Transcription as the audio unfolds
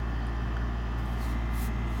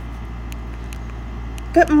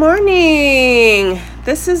Good morning.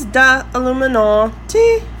 This is the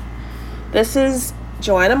Illuminati. This is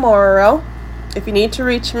Joanna Morrow. If you need to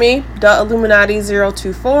reach me, the Illuminati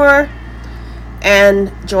 024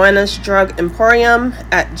 and Joanna's Drug Emporium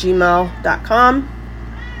at gmail.com.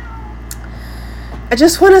 I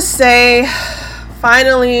just want to say,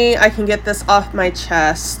 finally, I can get this off my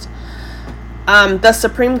chest. The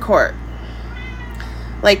Supreme Court.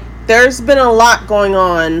 There's been a lot going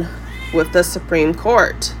on with the Supreme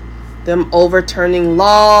Court. Them overturning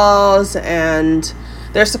laws, and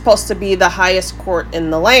they're supposed to be the highest court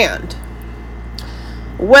in the land.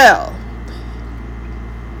 Well,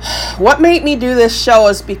 what made me do this show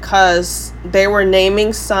is because they were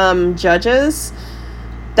naming some judges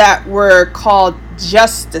that were called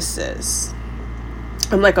justices.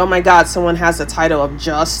 I'm like, oh my God, someone has the title of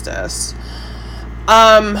justice.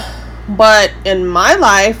 But in my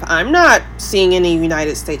life, I'm not seeing any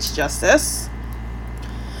United States justice.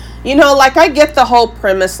 I get the whole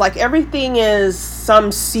premise, everything is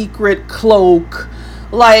some secret cloak.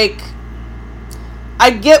 I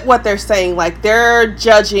get what they're saying, they're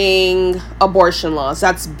judging abortion laws.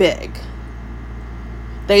 That's big.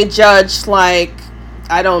 They judge, I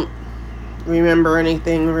don't remember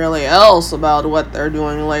anything really else about what they're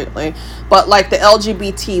doing lately. But, the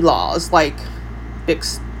LGBT laws, big.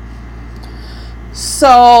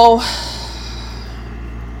 So,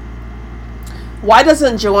 why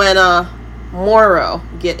doesn't Joanna Morrow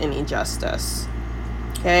get any justice?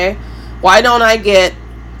 Okay? Why don't I get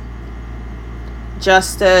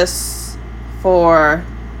justice for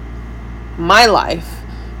my life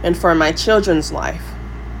and for my children's life?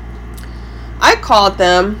 I called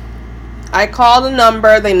them. I called a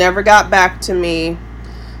number. They never got back to me.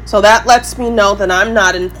 So that lets me know that I'm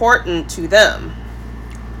not important to them.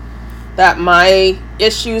 That my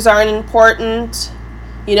issues aren't important.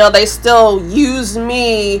 They still use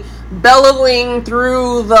me bellowing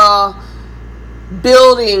through the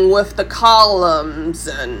building with the columns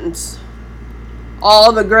and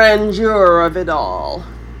all the grandeur of it all.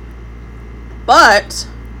 But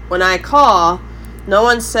when I call, no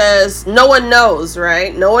one knows,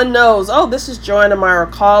 right? No one knows, oh, this is Joanna Morrow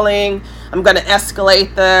calling. I'm going to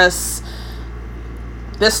escalate this.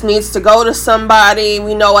 This needs to go to somebody.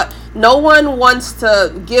 We know what. No one wants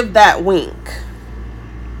to give that wink,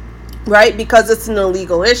 right? Because it's an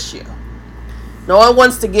illegal issue. No one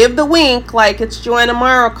wants to give the wink it's Joanna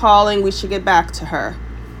Morrow calling, we should get back to her,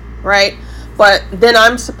 right? But then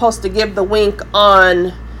I'm supposed to give the wink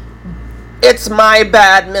on it's my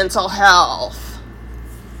bad mental health.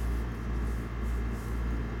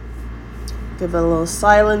 Give it a little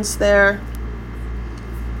silence there.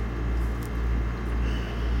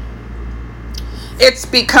 It's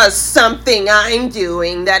because something I'm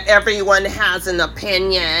doing that everyone has an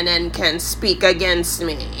opinion and can speak against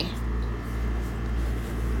me.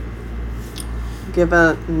 Give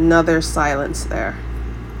another silence there.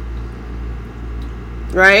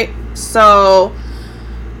 Right? So,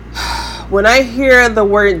 when I hear the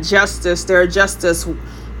word justice, their justice,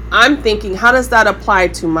 I'm thinking, how does that apply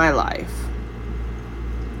to my life?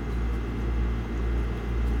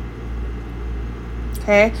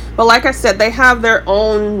 Okay, but like I said, they have their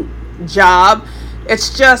own job.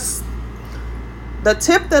 It's just the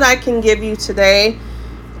tip that I can give you today,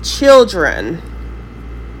 children,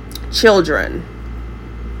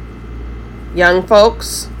 young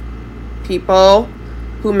folks, people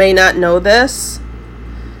who may not know this,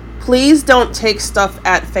 please don't take stuff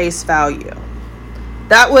at face value.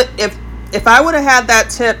 That would, if I would have had that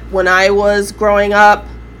tip when I was growing up,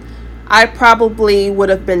 I probably would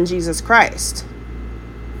have been Jesus Christ.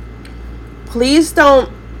 Please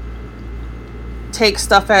don't take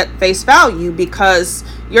stuff at face value because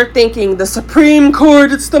you're thinking the Supreme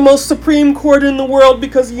Court, it's the most Supreme Court in the world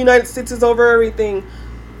because the United States is over everything.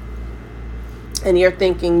 And you're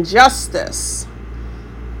thinking justice,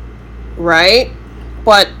 right?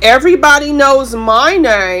 But everybody knows my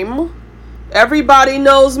name. Everybody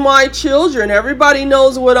knows my children. Everybody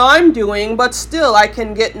knows what I'm doing, but still I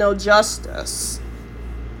can get no justice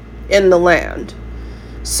in the land.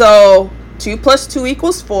 So 2 + 2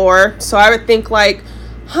 = 4. So I would think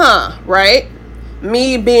right?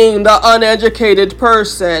 Me being the uneducated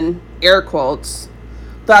person, air quotes,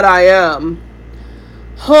 that I am.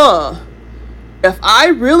 If I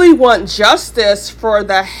really want justice for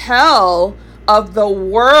the hell of the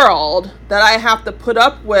world that I have to put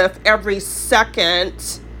up with every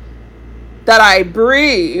second that I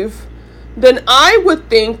breathe, then I would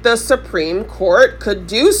think the Supreme Court could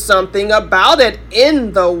do something about it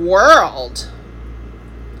in the world.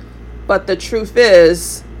 But the truth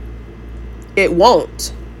is, it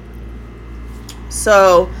won't.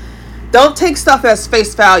 So don't take stuff as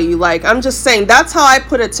face value. Like, I'm just saying, that's how I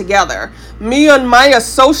put it together. Me on my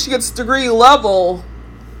associate's degree level,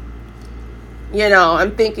 you know,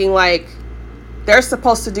 I'm thinking like they're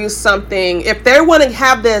supposed to do something. If they want to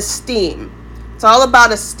have the esteem, it's all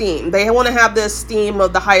about esteem. They want to have the esteem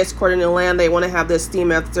of the highest court in the land. They want to have the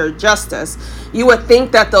esteem of their justice. You would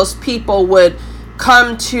think that those people would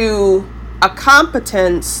come to a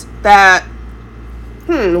competence that,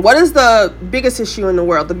 what is the biggest issue in the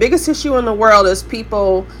world? The biggest issue in the world is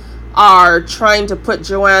people are trying to put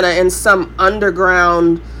Joanna in some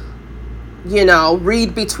underground, you know,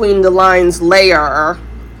 read between the lines layer,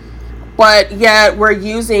 but yet we're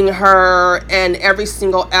using her and every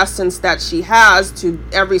single essence that she has to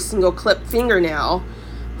every single clip fingernail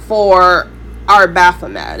for our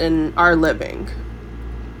Baphomet and our living,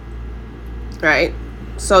 right?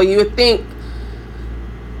 So you would think,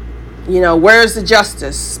 you know, where's the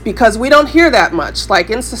justice? Because we don't hear that much. Like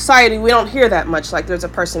in society, we don't hear that much. Like there's a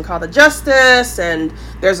person called a justice, and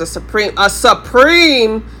there's a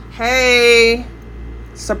supreme, hey,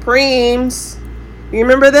 Supremes. You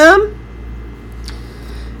remember them?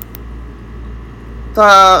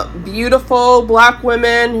 The beautiful black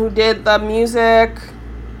women who did the music.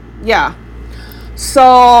 Yeah.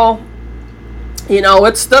 So, you know,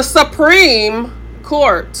 it's the Supreme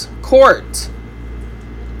Court.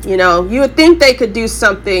 You know, you would think they could do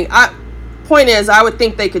something. Point is, I would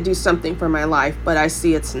think they could do something for my life, but I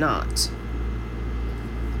see it's not.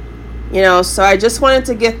 You know, so I just wanted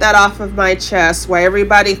to get that off of my chest, why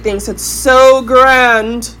everybody thinks it's so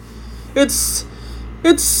grand. It's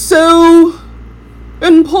so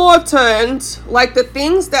important. Like the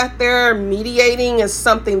things that they're mediating is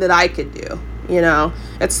something that I could do. You know,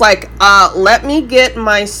 it's like, let me get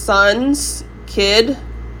my son's kid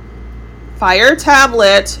fire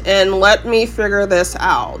tablet and let me figure this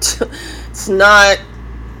out. It's not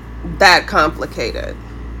that complicated.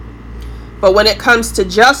 But when it comes to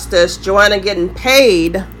justice, Joanna getting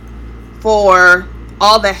paid for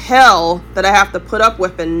all the hell that I have to put up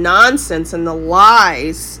with and nonsense and the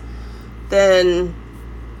lies, then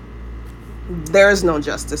there is no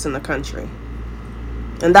justice in the country.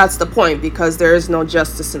 And that's the point, because there is no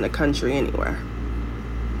justice in the country anywhere.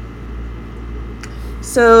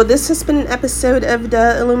 So this has been an episode of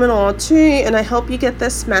the Illuminati, and I hope you get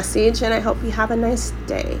this message, and I hope you have a nice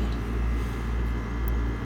day.